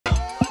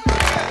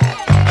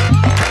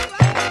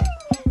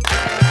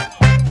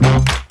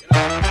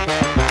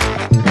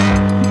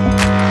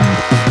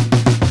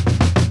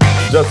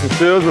Austin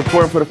Fields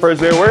reporting for the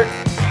first day of work.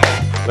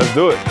 Let's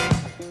do it.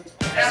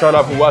 Start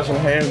off with washing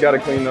hands, gotta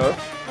clean those.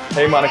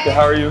 Hey Monica,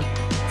 how are you?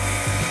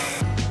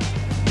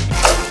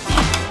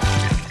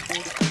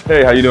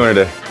 Hey, how you doing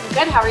today? I'm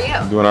good, how are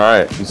you? Doing all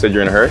right. You said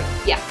you're in a hurry?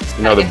 Yeah.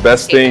 You know, the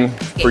best thing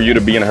for you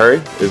to be in a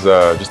hurry is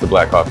just a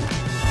black coffee.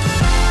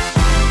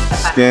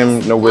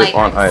 Skim, no whip,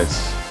 on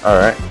ice. All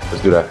right,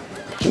 let's do that.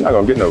 She's not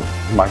gonna get no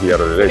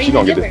macchiato today. She's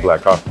gonna get this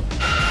black coffee.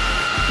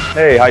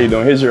 Hey, how you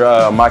doing? Here's your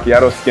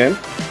macchiato skim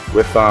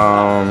with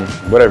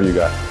whatever you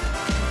got.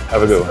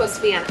 Have a good one. It's supposed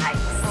to be on ice.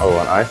 Oh,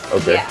 on ice?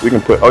 Okay. Yeah. We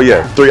can put,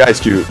 3 ice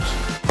cubes.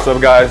 What's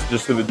up, guys?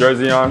 Just threw the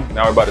jersey on.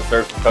 Now we're about to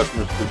serve some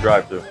customers through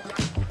drive-thru.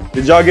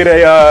 Did y'all get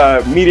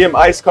a medium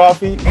iced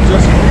coffee?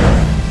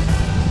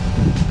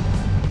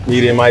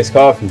 Medium iced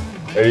coffee.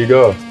 There you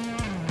go.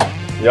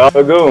 Y'all have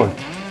a good one.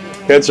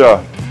 Catch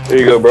y'all. There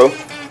you go, bro.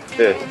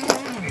 Yeah.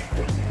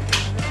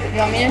 You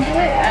want me to do it?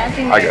 I don't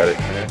think I got it,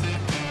 man.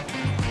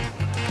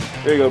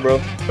 There you go, bro.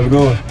 Have a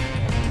good one.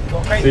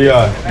 See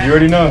y'all. You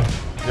already know.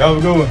 Y'all have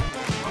a good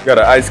one. Got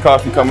an iced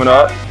coffee coming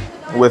up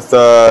with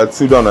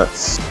 2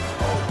 donuts.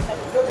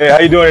 Hey, how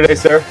you doing today,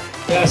 sir?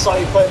 Yeah, I saw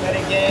you play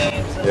many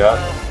games. And, Yeah.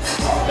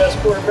 Best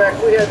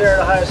quarterback we had there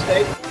at Ohio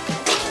State.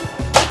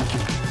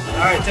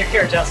 All right, take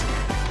care, Justin.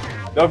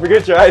 Don't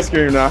forget your ice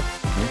cream now.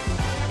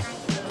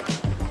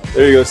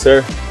 There you go,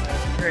 sir.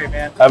 Great,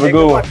 man. Have a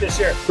good one. This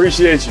year.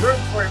 Appreciate you.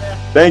 Rooting for you,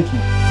 man. Thank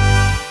you.